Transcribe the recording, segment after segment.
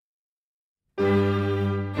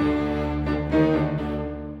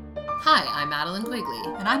Hi, I'm Madeline Quigley.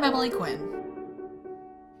 And I'm Emily Quinn.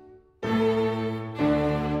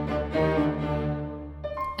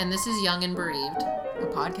 And this is Young and Bereaved, a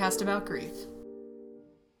podcast about grief.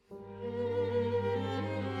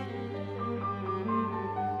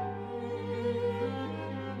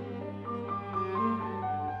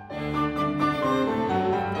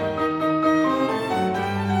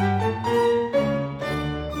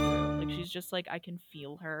 Like, she's just like, I can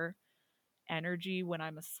feel her energy when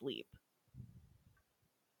I'm asleep.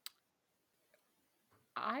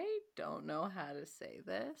 I don't know how to say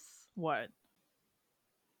this. What?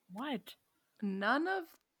 None of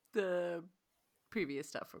the previous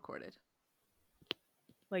stuff recorded.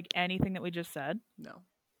 Like anything that we just said? No.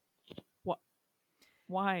 What?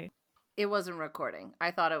 Why? It wasn't recording.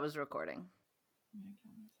 I thought it was recording.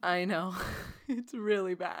 I know. It's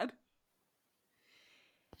really bad.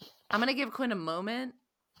 I'm going to give Quinn a moment.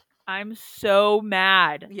 I'm so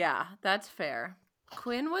mad. Yeah, that's fair.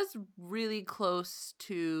 Quinn was really close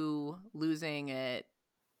to losing it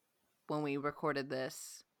when we recorded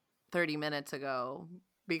this 30 minutes ago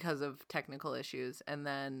because of technical issues, and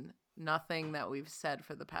then nothing that we've said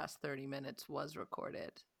for the past 30 minutes was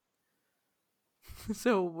recorded.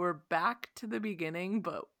 So we're back to the beginning,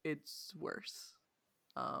 but it's worse.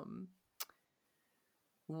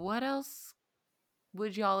 What else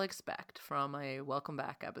would y'all expect from a welcome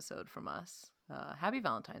back episode from us? Happy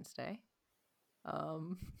Valentine's Day.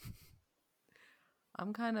 I'm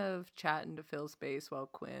kind of chatting to fill space while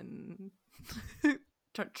Quinn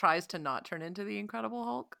tries to not turn into the Incredible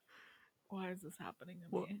Hulk. Why is this happening to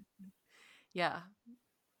me? Yeah.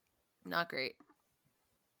 Not great.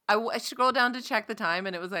 I scrolled down to check the time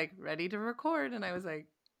and it was like, ready to record. And I was like,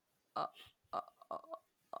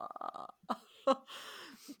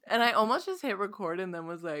 and I almost just hit record and then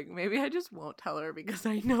was like, maybe I just won't tell her because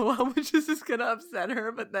I know how much this is going to upset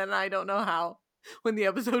her. But then I don't know how. When the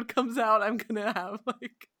episode comes out, I'm going to have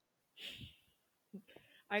like...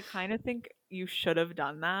 I kind of think you should have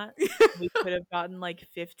done that. We could have gotten like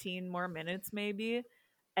 15 more minutes maybe.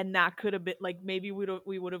 And that could have been like, maybe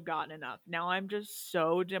we would have gotten enough. Now I'm just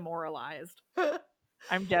so demoralized.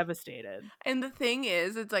 I'm devastated. And the thing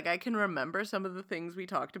is, it's like I can remember some of the things we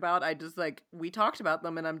talked about. I just like, we talked about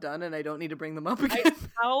them and I'm done and I don't need to bring them up again.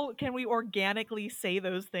 How can we organically say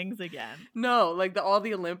those things again? No, like all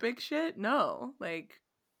the Olympic shit? No. Like,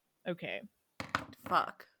 okay.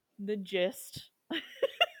 Fuck. The gist.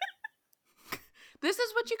 This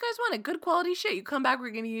is what you guys wanted. Good quality shit. You come back, we're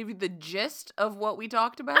going to give you the gist of what we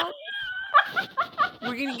talked about.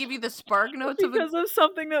 We're going to give you the spark notes because of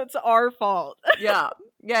something that's our fault. Yeah.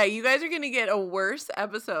 Yeah, you guys are going to get a worse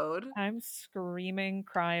episode. I'm screaming,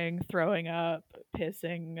 crying, throwing up,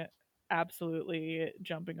 pissing, absolutely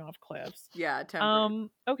jumping off cliffs. Yeah, tempered.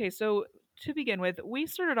 Okay, so to begin with, I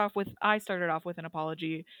started off with an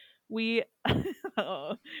apology. Deja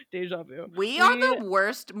vu. We are the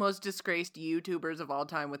worst, most disgraced YouTubers of all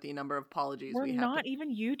time with the number of apologies we have. We're not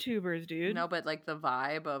even YouTubers, dude. No, but like the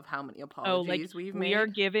vibe of how many apologies we've made. We are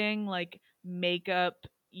giving like makeup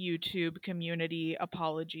YouTube community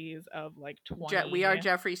apologies of like 20. We are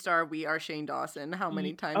Jeffree Star. We are Shane Dawson. How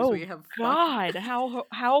many times we have? God, how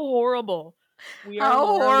horrible. We are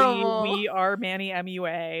horrible. We are Manny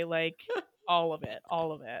MUA. Like all of it.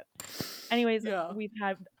 Anyways, We've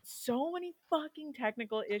had so many fucking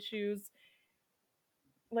technical issues.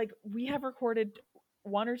 Like, we have recorded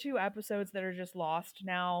 1 or 2 episodes that are just lost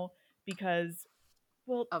now because,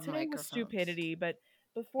 well, of today was stupidity, but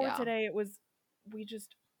before today it was, we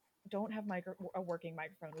just don't have a working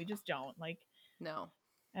microphone. We just don't. Like, no.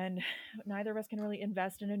 And neither of us can really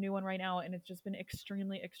invest in a new one right now, and it's just been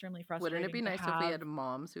extremely, extremely frustrating. Wouldn't it be nice if we had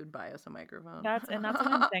moms who'd buy us a microphone? That's what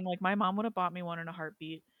I'm saying. Like, my mom would have bought me one in a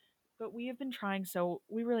heartbeat. But we really have been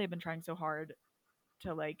trying so hard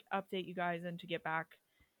to like update you guys and to get back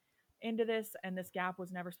into this. And this gap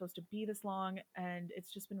was never supposed to be this long, and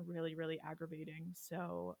it's just been really, really aggravating.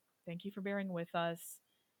 So thank you for bearing with us.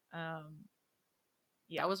 That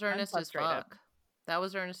was earnest as fuck. That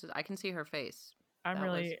was earnest. I can see her face. I'm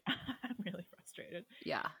really frustrated.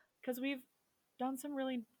 Yeah, because we've done some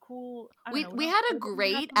really cool. We had a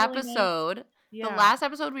great episode. Nice. Yeah. The last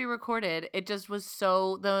episode we recorded, it just was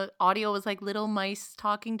the audio was like little mice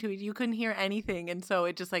talking to it. You couldn't hear anything. And so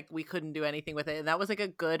it just like, we couldn't do anything with it. And that was like a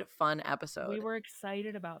good, fun episode. We were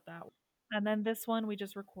excited about that. And then this one we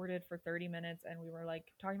just recorded for 30 minutes and we were like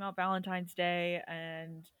talking about Valentine's Day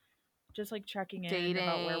and just like checking in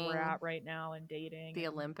about where we're at right now and dating. The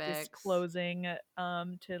Olympics. Disclosing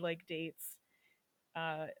to like dates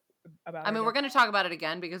about. I mean, our we're dead going to talk about it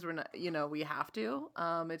again because we're not, we have to.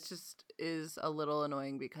 It's just is a little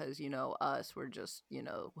annoying because, us, we're just,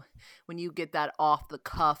 when you get that off the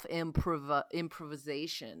cuff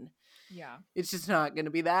improvisation, Yeah. it's just not going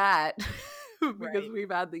to be that because Right.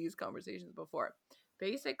 we've had these conversations before.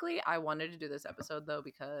 Basically, I wanted to do this episode though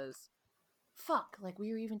because like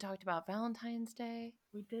we even talked about Valentine's Day.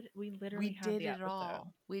 We literally had the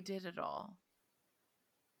episode. We did it all.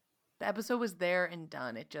 The episode was there and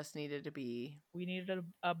done. It just needed to be. We needed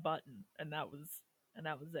a button, and that was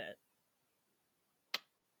it.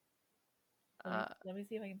 Let me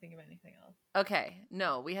see if I can think of anything else. Okay,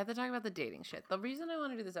 no, we had to talk about the dating shit. The reason I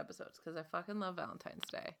want to do this episode is because I fucking love Valentine's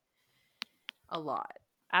Day a lot.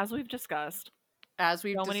 As we've discussed, as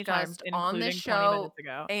we've so discussed times, on this show,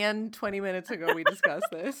 and 20 minutes ago we discussed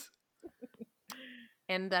this.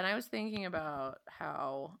 And then I was thinking about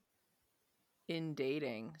how in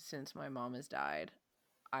dating, since my mom has died,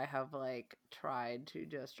 I have like tried to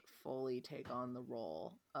just fully take on the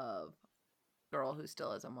role of girl who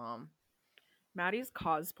still has a mom. Maddie's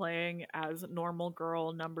cosplaying as normal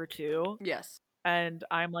girl number 2. Yes. And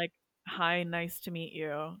I'm like, hi, nice to meet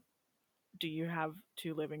you. Do you have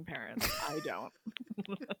 2 living parents? I don't.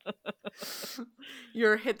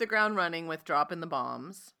 You're hit the ground running with dropping the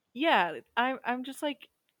bombs. Yeah, I'm just like,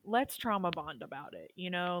 let's trauma bond about it,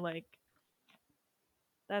 like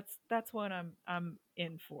that's what I'm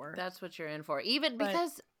in for. That's what you're in for.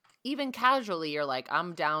 Because even casually you're like,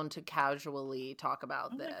 I'm down to casually talk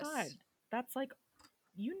about this. My God. That's like,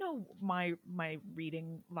 my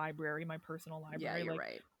reading library, my personal library. Yeah, you're like,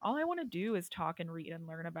 right. All I want to do is talk and read and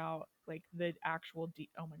learn about like the actual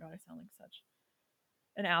oh my God, I sound like such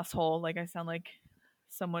an asshole. Like I sound like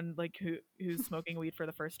someone like who's smoking weed for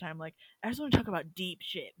the first time. Like, I just want to talk about deep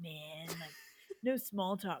shit, man. Like, no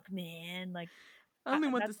small talk, man. Like, I only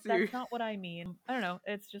want the serious. That's not what I mean. I don't know.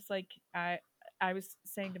 It's just like I was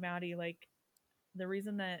saying to Maddie, like, the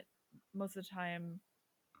reason that most of the time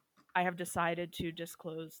I have decided to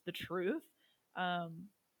disclose the truth.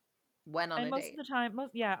 When on a most date. of the time,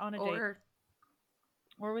 on a date.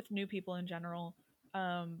 Or with new people in general.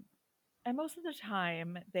 And most of the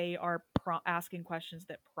time, they are asking questions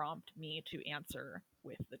that prompt me to answer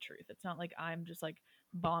with the truth. It's not like I'm just like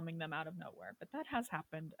bombing them out of nowhere, but that has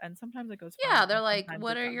happened, and sometimes it goes. Yeah, they're like,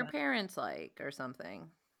 "What are your parents like?" or something.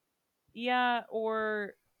 Yeah,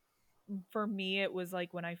 or for me, it was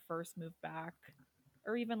like when I first moved back,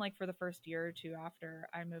 or even like for the first year or 2 after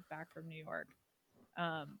I moved back from New York.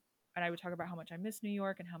 And I would talk about how much I miss New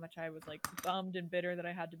York and how much I was like bummed and bitter that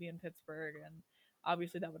I had to be in Pittsburgh, and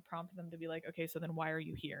obviously that would prompt them to be like, okay, so then why are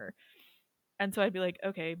you here? And so I'd be like,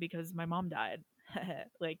 okay, because my mom died.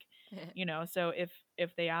 Like, so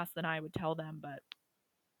if they asked, then I would tell them. But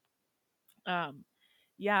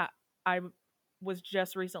yeah, I was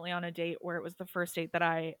just recently on a date where it was the first date that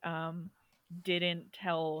I didn't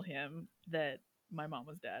tell him that my mom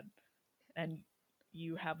was dead. And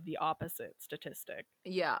you have the opposite statistic.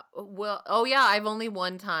 Yeah. Well, I've only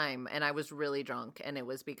one time, and I was really drunk, and it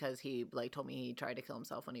was because he like told me he tried to kill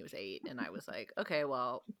himself when he was 8, and I was like, okay,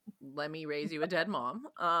 well, let me raise you a dead mom.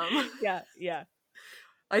 Yeah.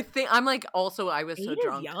 I think I'm like, also I was 8 so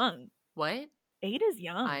drunk. Is young. What? 8 is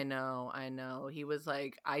young. I know. He was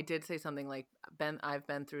like, I did say something like, I've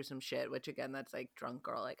been through some shit, which again, that's like drunk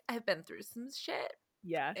girl, like, I've been through some shit.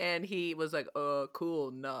 Yeah. And he was like, oh, cool,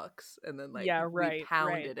 nux. And then like, we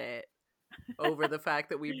pounded it over the fact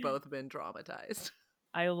that we've both been traumatized.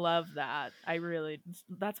 I love that.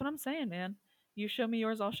 That's what I'm saying, man. You show me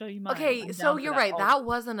yours, I'll show you mine. Okay, so you're right. That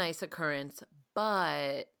was a nice occurrence,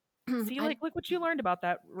 but see, like, look what you learned about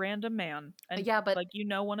that random man. And yeah, but like,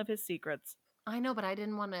 one of his secrets. I know, but I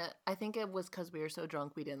didn't want to. I think it was because we were so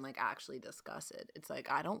drunk we didn't like actually discuss it. It's like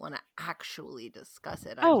I don't want to actually discuss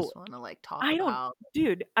it. I just want to like talk about.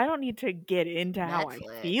 Dude, I don't need to get into Netflix. How I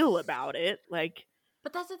feel about it. Like,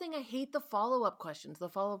 but that's the thing. I hate the follow-up questions. The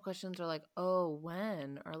follow-up questions are like, "Oh,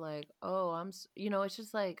 when?" or like, "Oh, it's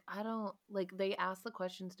just like I don't like." They ask the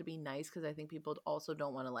questions to be nice because I think people also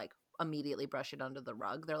don't want to like immediately brush it under the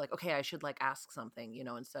rug. They're like, "Okay, I should like ask something,"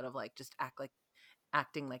 instead of like just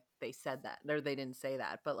acting like they said that or they didn't say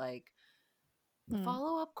that, but like the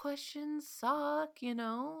follow-up questions suck.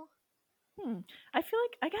 I feel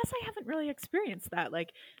like, I guess I haven't really experienced that.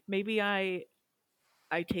 Like, maybe I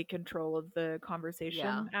take control of the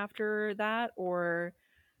conversation after that, or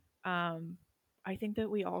I think that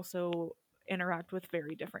we also interact with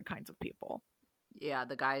very different kinds of people. Yeah,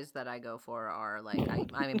 the guys that I go for are like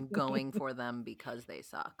I'm going for them because they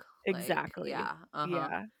suck. Like, Exactly. yeah.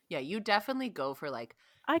 Yeah. Yeah, you definitely go for like,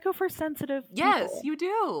 I go for sensitive yes, people. you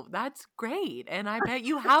do. That's great. And I bet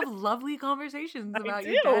you have lovely conversations I about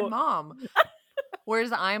your dead do. mom.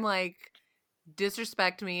 Whereas I'm like,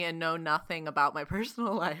 disrespect me and know nothing about my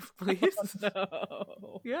personal life, please.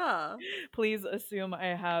 No. Yeah. Please assume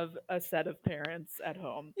I have a set of parents at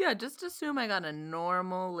home. Yeah, just assume I got a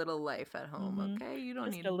normal little life at home, Mhm. okay? You don't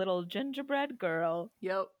Just need. a little gingerbread girl.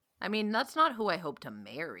 Yep. I mean, that's not who I hope to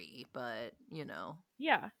marry, but, you know,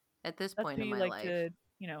 Yeah. at this That's point who in you my like life, to,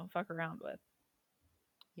 fuck around with.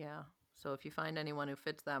 yeah. So if you find anyone who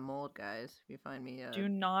fits that mold, guys, if you find me, Do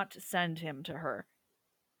not send him to her.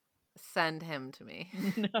 send him to me.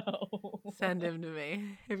 No. Send him to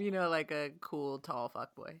me. If you know, like, a cool, tall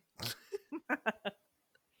fuckboy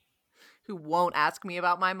who won't ask me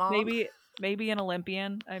about my mom. Maybe an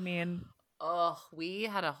Olympian. I mean, Oh, we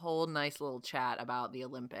had a whole nice little chat about the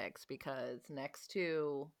Olympics because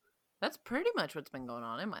that's pretty much what's been going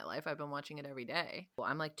on in my life. I've been watching it every day. Well,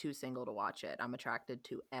 I'm like too single to watch it. I'm attracted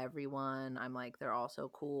to everyone. I'm like, they're all so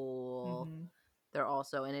cool. mhm. They're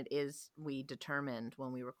also, and we determined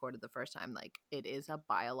when we recorded the first time, like, it is a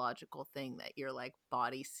biological thing that your like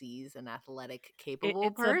body sees an athletic, capable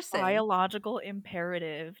It's person. a biological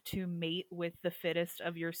imperative to mate with the fittest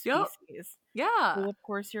of your Yep. species. Yeah. So of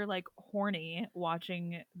course you're like horny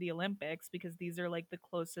watching the Olympics because these are like the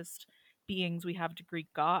closest beings we have to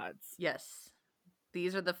Greek gods. Yes.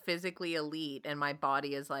 These are the physically elite, and my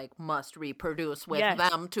body is like, must reproduce with Yes.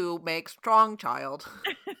 them to make strong child.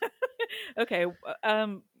 Okay,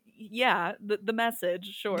 yeah, the message,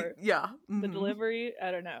 sure. Yeah. The Mhm. delivery,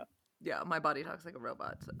 I don't know. Yeah, my body talks like a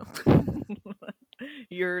robot, so.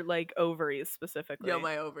 Your like ovaries specifically. Yeah,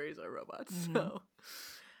 my ovaries are robots, Mhm.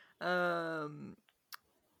 so.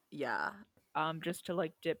 Yeah. Just to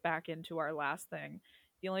like dip back into our last thing,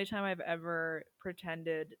 the only time I've ever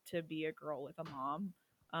pretended to be a girl with a mom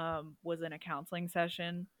was in a counseling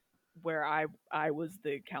session where I was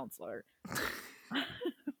the counselor.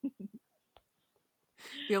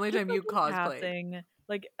 The only time you cosplayed. Passing,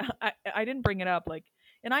 like I didn't bring it up, like,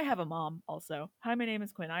 and I have a mom also. Hi, my name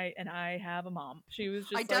is Quinn. I have a mom. She was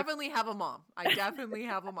just I definitely have a mom. I definitely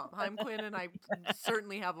have a mom. I'm Quinn, and I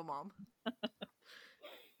certainly have a mom.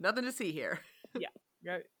 Nothing to see here.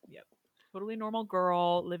 Yep. Totally normal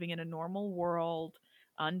girl living in a normal world,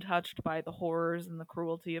 untouched by the horrors and the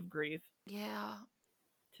cruelty of grief. Yeah.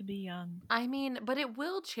 To be young. I mean, but it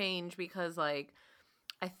will change because, like,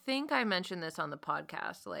 I think I mentioned this on the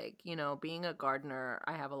podcast. Like, you know, being a gardener,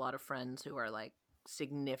 I have a lot of friends who are like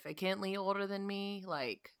significantly older than me,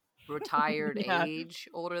 like retired Yeah. age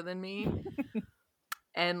older than me.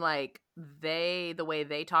 And like the way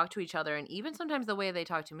they talk to each other, and even sometimes the way they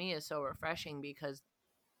talk to me is so refreshing because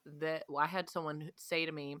I had someone say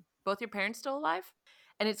to me, "Both your parents still alive?"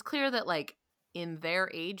 And it's clear that like in their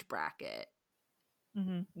age bracket,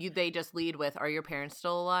 Mhm. they just lead with, "Are your parents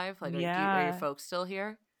still alive? Like, are your Yeah. folks still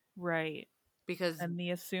here?" Right. Because And the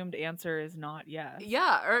assumed answer is not yes.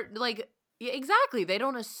 yeah, or like, yeah, exactly. They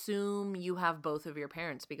don't assume you have both of your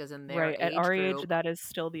parents because in their Right. At age our group, age, that is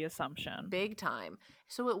still the assumption. big time.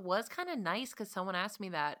 So it was kind of nice because someone asked me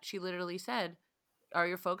that. She literally said, "Are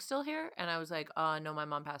your folks still here?" And I was like, no, my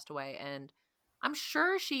mom passed away." And I'm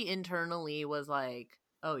sure she internally was like,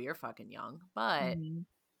 "Oh, you're fucking young." But Mhm.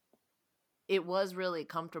 it was really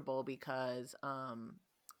comfortable because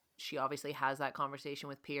she obviously has that conversation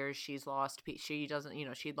with peers. She's lost she doesn't, you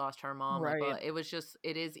know, she'd lost her mom. Right. Like, it was just,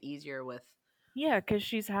 it is easier with. Yeah, because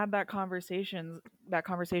she's had that conversation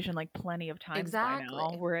like plenty of times by now.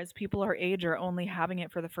 Exactly. Whereas people our age are only having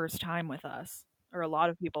it for the first time with us, or a lot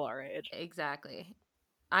of people our age. Exactly.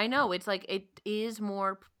 I know, it's like it is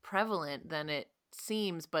more prevalent than it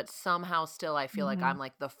seems, but somehow still I feel like I'm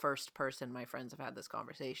like the first person my friends have had this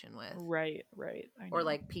conversation with. Right. I Or know.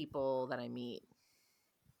 like people that I meet.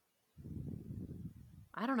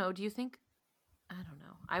 I don't know. Do you think? I don't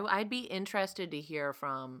know. I'd be interested to hear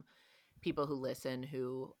from people who listen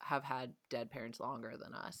who have had dead parents longer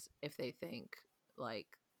than us, if they think like,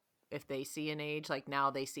 if they see an age, like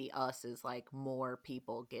now they see us as like more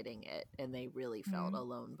people getting it and they really felt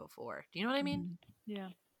alone before. Do you know what I mean? Yeah.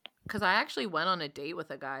 Because I actually went on a date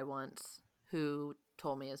with a guy once who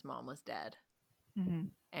told me his mom was dead. Mm-hmm.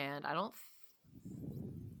 And I don't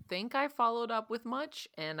think I followed up with much,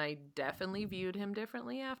 and I definitely viewed him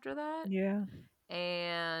differently after that. Yeah.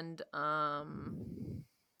 And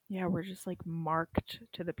yeah, we're just like marked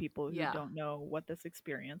to the people who Yeah. don't know what this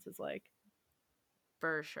experience is like.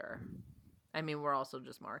 For sure. I mean, we're also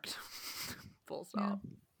just marked. Full stop.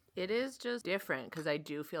 It is just different because I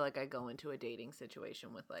do feel like I go into a dating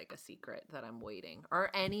situation with like a secret that I'm waiting, or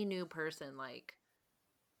any new person. Like,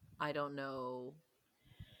 I don't know.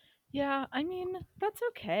 Yeah, I mean, that's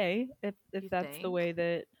okay if You that's the think? way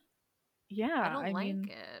that I yeah, don't I like mean,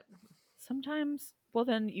 it. sometimes well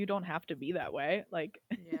then you don't have to be that way. Like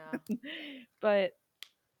Yeah. but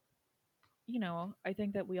I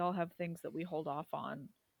think that we all have things that we hold off on.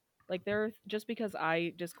 Like just because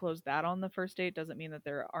I disclosed that on the first date doesn't mean that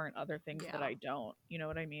there aren't other things that Yeah. I don't. You know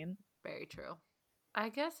what I mean? Very true. I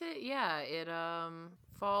guess it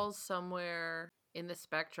falls somewhere in the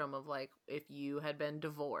spectrum of like if you had been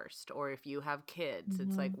divorced or if you have kids,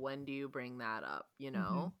 it's like Mhm. when do you bring that up, you Mhm.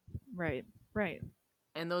 know? Right. Right.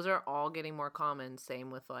 And those are all getting more common.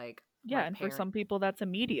 Same with like Yeah, my and for parent. some people that's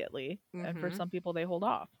immediately, and for Mhm. some people they hold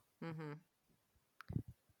off. Mhm.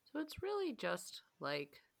 So it's really just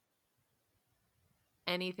like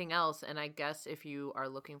anything else, and I guess if you are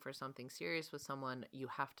looking for something serious with someone, you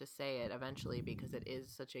have to say it eventually because it is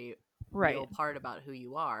such a real Right. part about who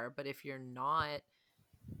you are. But if you're not,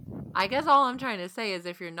 I guess all I'm trying to say is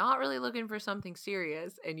if you're not really looking for something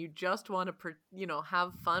serious and you just want to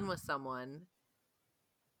have fun with someone,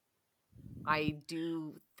 I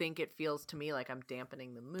do think it feels to me like I'm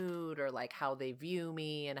dampening the mood or like how they view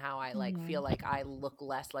me and how I like feel Mhm. like I look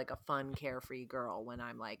less like a fun carefree girl when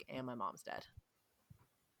I'm like, and my mom's dead.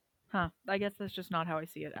 Huh. I guess that's just not how I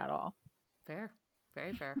see it at all. Fair.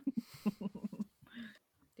 Very fair.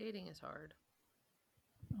 Dating is hard.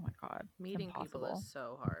 Oh my god. It's Meeting people is impossible.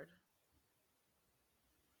 so hard.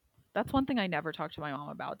 That's one thing I never talked to my mom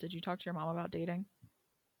about. Did you talk to your mom about dating?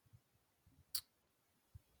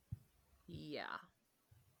 Yeah.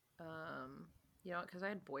 Um, because I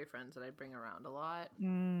had boyfriends that I'd bring around a lot,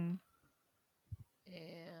 Mm.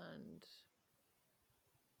 and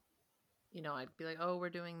I'd be like, "Oh, we're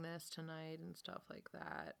doing this tonight" and stuff like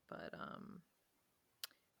that. But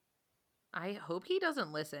I hope he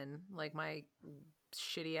doesn't listen. Like my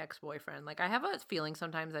shitty ex-boyfriend. Like I have a feeling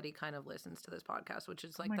sometimes that he kind of listens to this podcast, which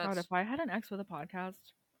is Oh like my god, that's if I had an ex with a podcast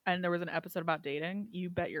and there was an episode about dating, you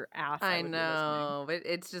bet your ass I I would be listening. know, but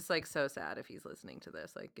it's just like so sad if he's listening to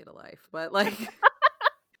this. Like, get a life. But like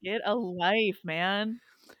Get a life, man.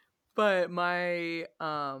 but my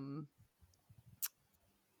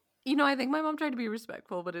I think my mom tried to be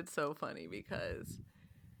respectful, but it's so funny because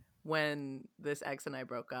when this ex and I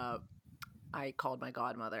broke up, I called my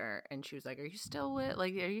godmother and she was like, "Are you still with,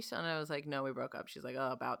 like, are you still?" And I was like, "No, we broke up." She's like,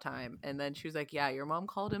 "Oh, about time." And then she was like, "Yeah, your mom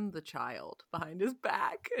called him the child behind his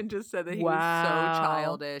back and just said that he was so Wow.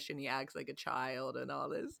 childish and he acts like a child and all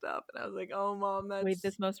this stuff." And I was like, "Oh, mom, Wait, that's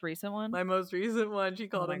this most recent one? my most recent one." She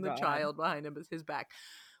Oh called my him the god. child behind his back,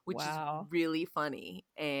 which is Wow. really funny.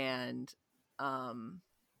 And,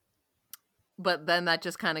 but then that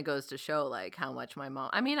just kind of goes to show like how much my mom,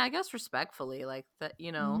 I mean, I guess respectfully, like that,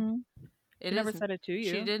 Mhm. it She never is. said it to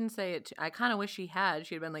She you. didn't say it. I kind of wish she had.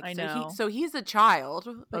 She'd been like, I so know. he's a child,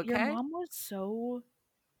 But your okay? mom was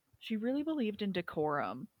she really believed in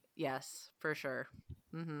decorum. Yes, for sure.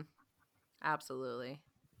 Mm-hmm. Absolutely.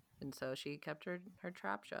 And so she kept her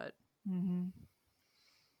trap shut. Mhm.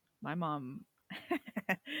 My mom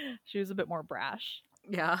she was a bit more brash.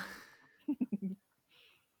 Yeah.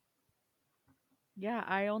 Yeah,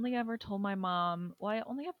 I only ever told my mom, well, I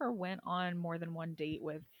only ever went on more than one date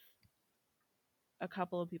with a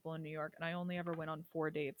couple of people in New York, and I only ever went on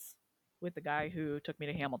 4 dates with the guy who took me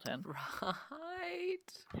to Hamilton.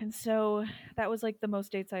 Right. And so that was like the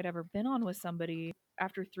most dates I'd ever been on with somebody.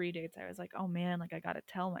 After 3 dates, I was like, "Oh man, like I got to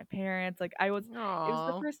tell my parents." Like it was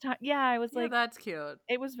the Oh. first time. Yeah, I was Yeah, like that's cute.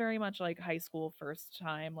 it was very much like high school first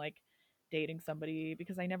time like dating somebody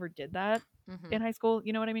because I never did that Mm-hmm. in high school,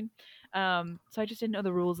 you know what I mean? So I just didn't know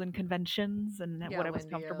the rules and conventions and Yeah, what I was when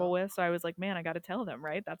do comfortable you? with. So I was like, "Man, I got to tell them,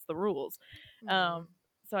 right? That's the rules." Mm. Um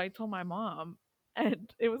so I told my mom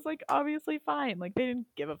and it was like obviously fine. Like they didn't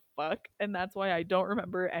give a fuck and that's why I don't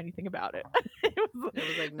remember anything about it. It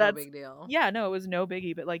was like no That's big deal. yeah, no, it was no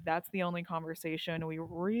biggie, but like that's the only conversation we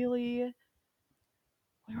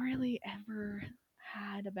really ever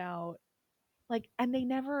had about like and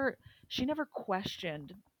she never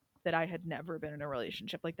questioned that I had never been in a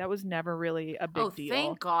relationship. Like that was never really a Oh, big deal.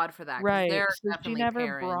 thank God for that, because Right. there So are she definitely never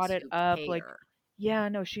brought parents it who up like care. yeah,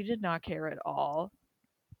 no, she did not care at all.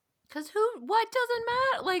 Because what doesn't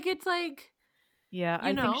matter? Like, it's like, Yeah, you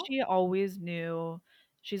I think know? she always knew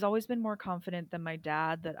she's always been more confident than my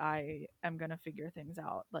dad that I am going to figure things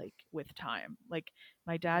out like with time. Like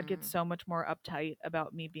my dad gets Mm. so much more uptight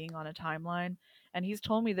about me being on a timeline and he's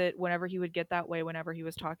told me that whenever he would get that way whenever he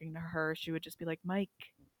was talking to her, she would just be like, "Mike,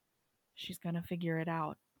 she's going to figure it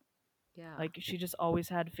out." Yeah. Like, she just always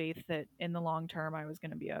had faith that in the long term I was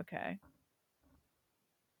going to be okay.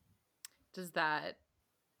 Does that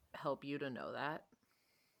help you to know that?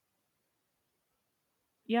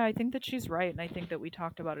 Yeah, I think that she's right, and I think that we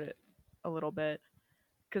talked about it a little bit,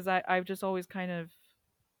 because I've just always kind of,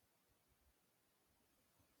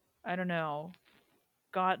 I don't know,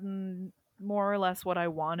 gotten more or less what I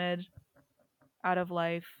wanted out of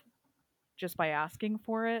life just by asking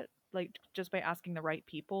for it, like just by asking the right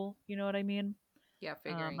people, you know what I mean? Yeah,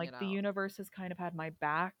 figuring Like it the out. universe has kind of had my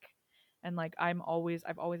back, and like I've always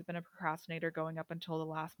been a procrastinator, going up until the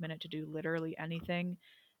last minute to do literally anything,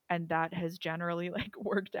 and that has generally like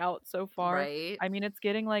worked out so far. Right? I mean, it's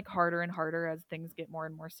getting like harder and harder as things get more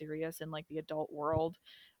and more serious in like the adult world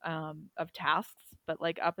of tasks, but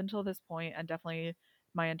like up until this point, and definitely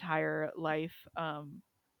my entire life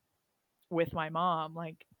with my mom,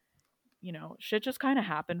 like, you know, shit just kind of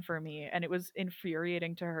happened for me, and it was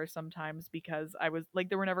infuriating to her sometimes because I was like,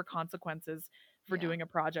 there were never consequences for Yeah. doing a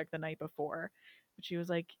project the night before, but she was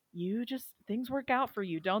like, you just, things work out for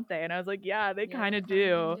you, don't they? And I was like, yeah, they Yeah, kind they of fucking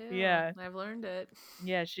do. do. Yeah. I've learned it.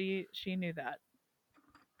 Yeah, she knew that,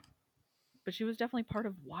 but she was definitely part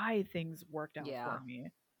of why things worked out Yeah. for me.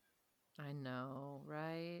 I know,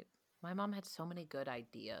 right? My mom had so many good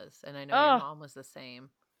ideas, and I know your Oh, mom was the same.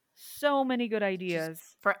 so many good Just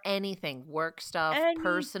ideas. for anything, work stuff, Anything.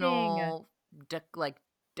 personal, like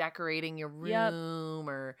decorating your Yep. room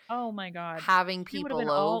or Oh my god, having she would have been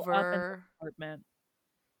people all up in the over. apartment.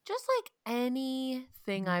 Just like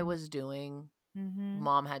anything I Mm-hmm. was doing, Mm-hmm.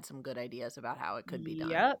 mom had some good ideas about how it could be done.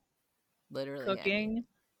 Yep. Literally any. Cooking,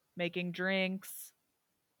 making drinks.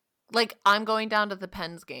 Like, I'm going down to the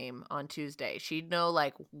Pens game on Tuesday. She'd know,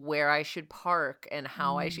 like, where I should park and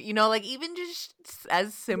how I should, like, even just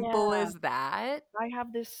as simple Yeah. as that. I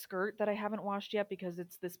have this skirt that I haven't washed yet because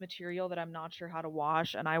it's this material that I'm not sure how to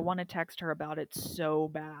wash, and I want to text her about it so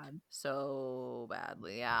bad. So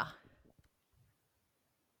badly, yeah.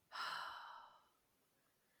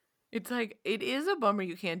 It's like, it is a bummer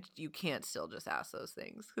you can't still just ask those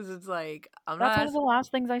things. Because it's like, I'm That's not one of the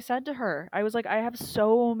last things I said to her. I was like, I have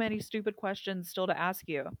so many stupid questions still to ask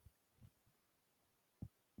you.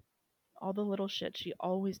 All the little shit, she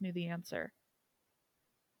always knew the answer.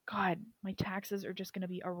 God, my taxes are just going to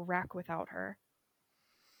be a wreck without her.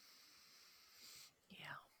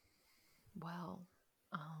 Yeah. Well,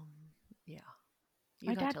 yeah.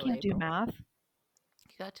 My You got dad till can't do April. math.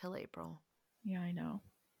 You got till April. Yeah, I know.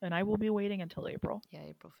 And I will be waiting until April. Yeah,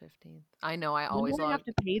 April 15th. I know, I When always do I have log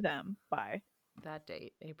to pay them by? that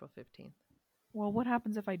date, April 15th. Well, what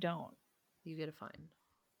happens if I don't? You get a fine.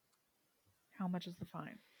 How much is the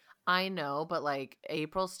fine? I know, but like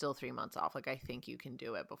April's still 3 months off. Like I think you can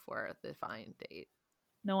do it before the fine date.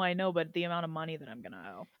 No, I know, but the amount of money that I'm going to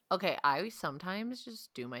owe. Okay, I sometimes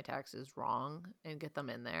just do my taxes wrong and get them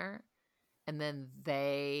in there, and then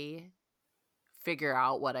they figure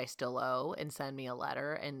out what I still owe and send me a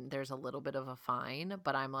letter, and there's a little bit of a fine,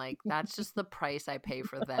 but I'm like, that's just the price I pay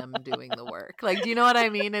for them doing the work. Like, do you know what I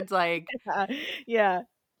mean? It's like Yeah.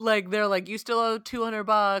 like they're like, you still owe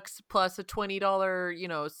 $200 plus a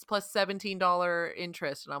 $20, plus $17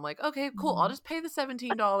 interest, and I'm like, okay, cool, I'll just pay the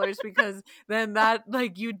 $17 because then that's the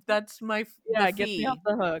Yeah, it gets me off fee.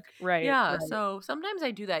 the hook. Right. Yeah, Right. so sometimes I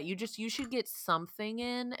do that. You should get something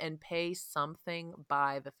in and pay something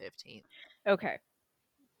by the 15th, Okay.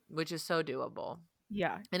 which is so doable.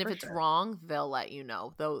 Yeah. And if for it's sure. wrong, they'll let you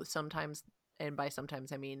know. Though sometimes, and by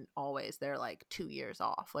sometimes I mean always, they're like 2 years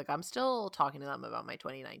off. Like I'm still talking to them about my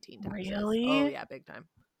 2019 taxes. Really? Oh yeah, big time.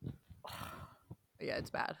 Yeah, it's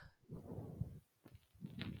bad.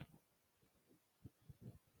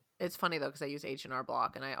 It's funny though because I use H&R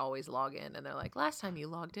Block and I always log in and they're like, last time you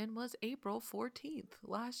logged in was April 14th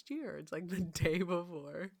last year. It's like the day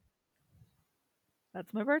before.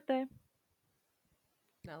 That's my birthday.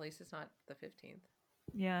 At least it's not the 15th.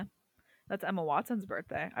 Yeah. That's Emma Watson's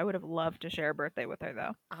birthday. I would have loved to share a birthday with her,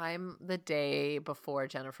 though. I'm the day before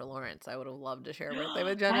Jennifer Lawrence. I would have loved to share a birthday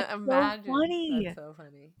with Jenna. That's Imagine. so funny. That's so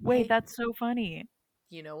funny. Wait, Hey, that's so funny.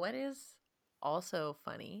 you know what is also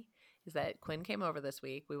funny is that Quinn came over this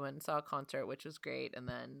week. We went and saw a concert, which was great, and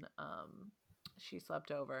then she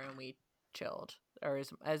slept over and we chilled, or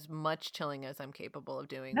as much chilling as I'm capable of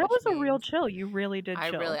doing. That which was a real means chill. You really did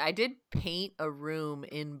chill. I did paint a room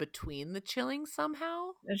in between the chilling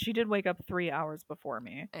somehow, And she did wake up 3 hours before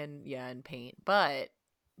me. and paint. But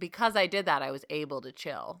because I did that, I was able to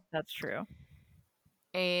chill. That's true.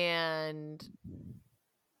 And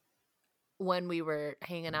when we were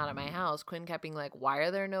hanging out at my house, Quinn kept being like, why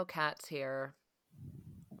are there no cats here?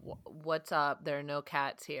 What's up? There are no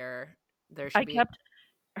cats here. There should be.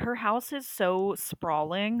 her house is so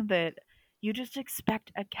sprawling that you just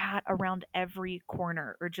expect a cat around every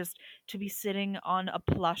corner or just to be sitting on a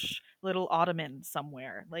plush little ottoman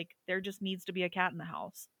somewhere. Like there just needs to be a cat in the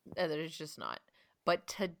house. There's just not. But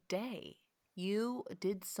today, you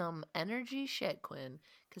did some energy shit, Quinn.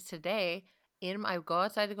 Because today, I go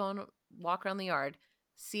outside to go and walk around the yard,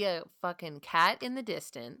 see a fucking cat in the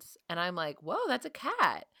distance, and I'm like, whoa, that's a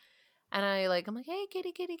cat. And I'm like, hey,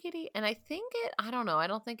 kitty, kitty, kitty. And I think I don't know. I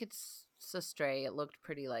don't think it's a stray. It looked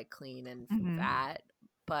pretty like clean and fat.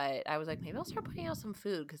 But I was like, maybe I'll start putting out some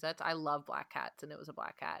food because I love black cats, and it was a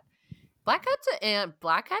black cat. Black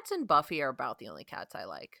cats and Buffy are about the only cats I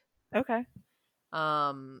like. Okay.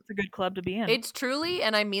 It's a good club to be in. It's truly,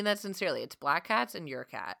 and I mean that sincerely. It's black cats and your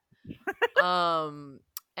cat.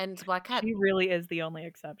 And it's a black cat. She really is the only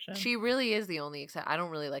exception. She really is the only exception. I don't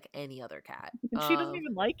really like any other cat. She doesn't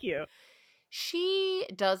even like you. She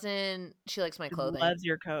doesn't. She likes my clothing. She loves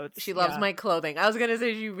your coats. She loves my clothing. I was gonna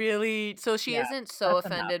say she really. So she isn't so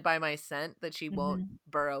offended enough by my scent that she won't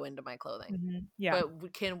burrow into my clothing. Yeah.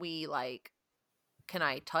 But can we Can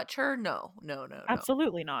I touch her? No.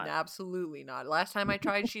 Absolutely not. Absolutely not. Last time I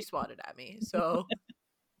tried, she swatted at me. So,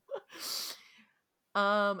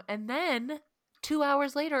 and then 2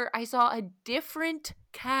 hours later, I saw a different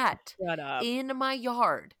cat in my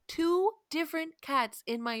yard. 2 different cats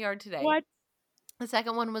in my yard today. What? The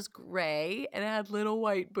second one was gray and it had little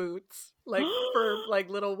white boots, like for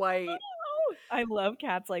little white. I love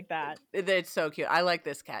cats like that. It's so cute. I like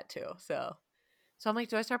this cat too. So I'm like,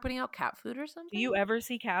 do I start putting out cat food or something? Do you ever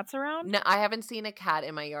see cats around? No, I haven't seen a cat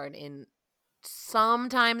in my yard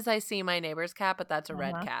sometimes I see my neighbor's cat, but that's a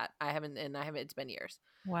red cat. I haven't, it's been years.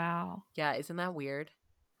 Wow. Yeah, isn't that weird?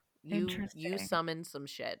 You summon some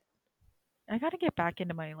shit. I got to get back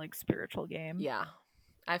into my spiritual game. Yeah.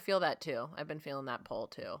 I feel that too. I've been feeling that pull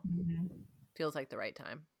too. Mm-hmm. Feels like the right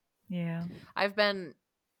time. Yeah. I've been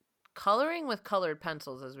coloring with colored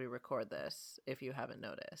pencils as we record this, if you haven't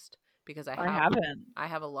noticed. Because I haven't. I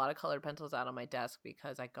have a lot of colored pencils out on my desk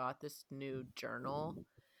because I got this new journal.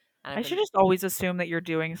 And I should just always assume that you're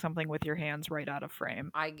doing something with your hands right out of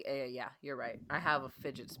frame. Yeah, you're right. I have a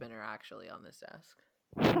fidget spinner actually on this desk.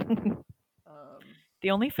 The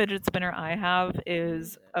only fidget spinner I have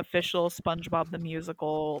is official SpongeBob the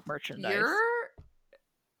Musical merchandise.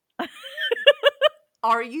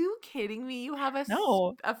 Are you kidding me? You have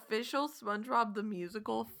official SpongeBob the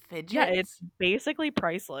Musical fidget? Yeah, it's basically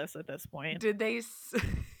priceless at this point. It's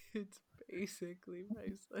basically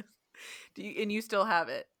priceless. And you still have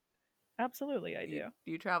it? Absolutely, I do.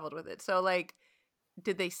 You traveled with it. So,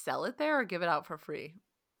 did they sell it there or give it out for free?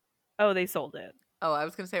 Oh, they sold it. Oh, I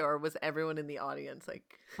was going to say, or was everyone in the audience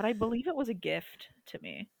But I believe it was a gift to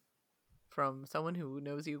me. From someone who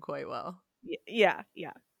knows you quite well. Yeah.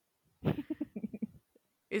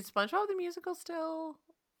 Is SpongeBob the Musical still?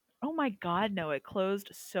 Oh my god, no. It closed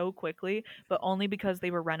so quickly, but only because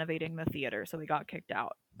they were renovating the theater, so we got kicked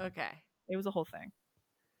out. Okay. It was a whole thing.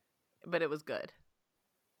 But it was good.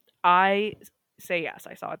 I say yes.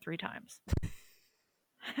 I saw it 3 times.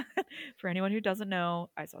 For anyone who doesn't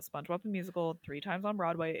know, I saw SpongeBob the Musical 3 times on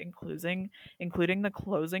Broadway, including the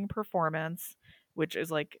closing performance, which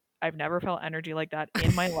is I've never felt energy like that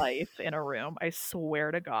in my life in a room. I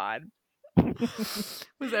swear to God.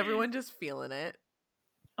 Was everyone just feeling it?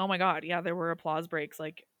 Oh my god, yeah, there were applause breaks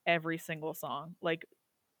every single song.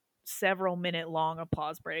 Several minute long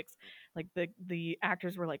applause breaks. The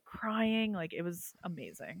actors were crying. It was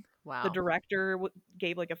amazing. Wow. The director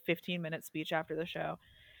gave a 15-minute speech after the show.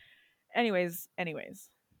 Anyways,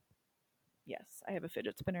 yes, I have a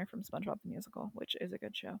fidget spinner from SpongeBob the Musical, which is a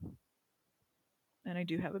good show. And I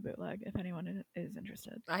do have a bootleg if anyone is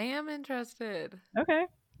interested. I am interested. Okay.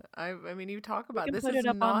 I mean, you talk about this. Put is it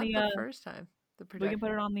up not on the first time. We can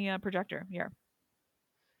put it on the projector. Yeah.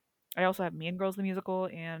 I also have Mean Girls the Musical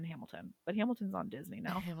and Hamilton, but Hamilton's on Disney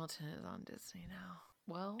now. Hamilton is on Disney now.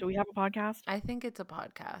 Well, do we have a podcast? I think it's a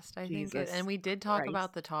podcast. And we did talk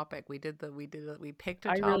about the topic. We picked a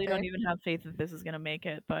topic. I really don't even have faith that this is gonna make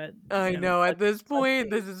it, but I know at this point,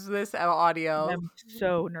 this audio. I'm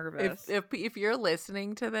so nervous. If you're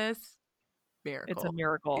listening to this, miracle. It's a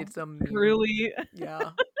miracle. It's a miracle. Truly.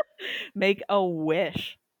 Yeah. Make a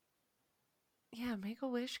wish. Yeah, make a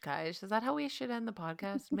wish, guys. Is that how we should end the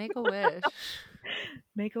podcast? Make a wish.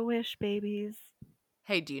 Make a wish, babies.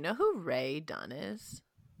 Hey, do you know who Ray Dunn is?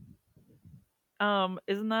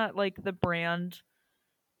 Isn't that the brand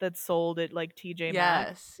that's sold at TJ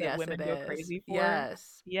Maxx that women go crazy for?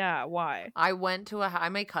 Yes. Yeah, why? I went to I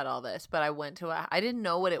may cut all this, but I didn't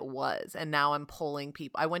know what it was, and now I'm pulling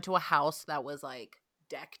people. I went to a house that was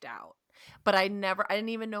decked out. But I didn't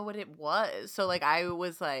even know what it was. So like I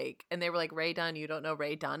was like, and they were like, Rae Dunn, you don't know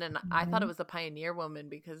Rae Dunn? And I thought it was the Pioneer Woman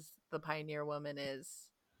because the Pioneer Woman is...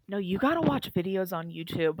 No, you gotta watch videos on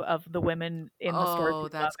YouTube of the women in the store who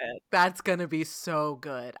love it. That's gonna be so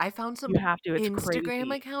good. I found some You have to. It's Instagram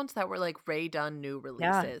crazy. accounts that were like Rae Dunn new releases.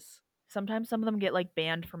 Yeah. Sometimes some of them get like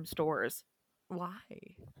banned from stores. Why?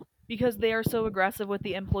 Because they are so aggressive with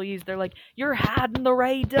the employees. They're like, "You're hiding the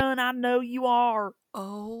Rae Dunn. I know you are."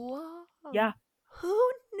 Oh. Yeah.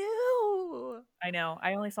 Who knew? I know.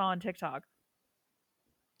 I only saw on TikTok.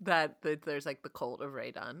 That there's like the cult of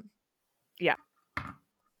Rae Dunn. Yeah.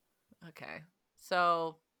 Okay.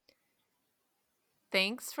 So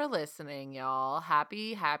thanks for listening, y'all.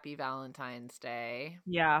 Happy Valentine's Day.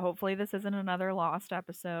 Yeah, hopefully this isn't another lost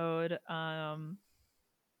episode. And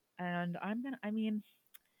I'm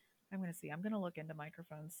gonna see. I'm gonna look into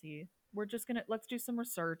microphones, see. Let's do some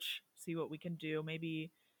research, see what we can do. Maybe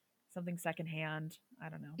something secondhand. I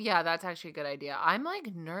don't know. Yeah, that's actually a good idea. I'm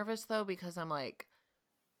like nervous though because I'm like,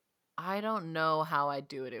 I don't know how I'd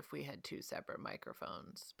do it if we had 2 separate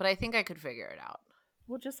microphones, but I think I could figure it out.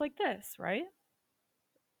 Well, just like this, right?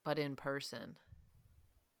 But in person.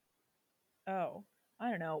 Oh, I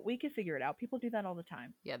don't know. We could figure it out. People do that all the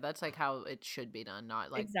time. Yeah, that's like how it should be done,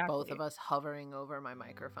 not like Exactly. both of us hovering over my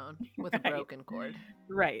microphone with a Right. broken cord.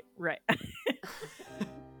 Right.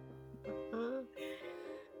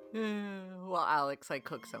 Well, Alex like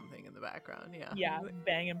cooks something in the background. Yeah. Yeah,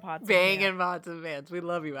 banging pots. Banging pots and pans. We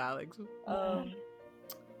love you, Alex. Um,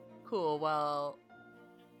 Cool. Well,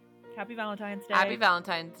 Happy Valentine's Day. happy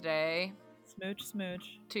Valentine's Day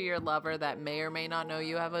Smooch. to your lover that may or may not know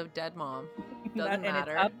you have a dead mom. Doesn't And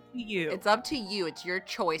matter. It's up to you. It's up to you. It's your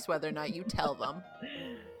choice whether or not you tell them.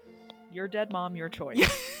 Your dead mom, your choice.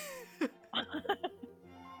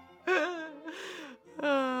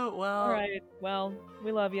 Well, All right. Well,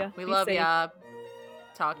 we love you. we love ya.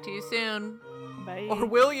 Talk to you soon. Bye. Or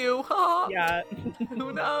will you? Yeah.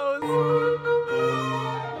 Who knows?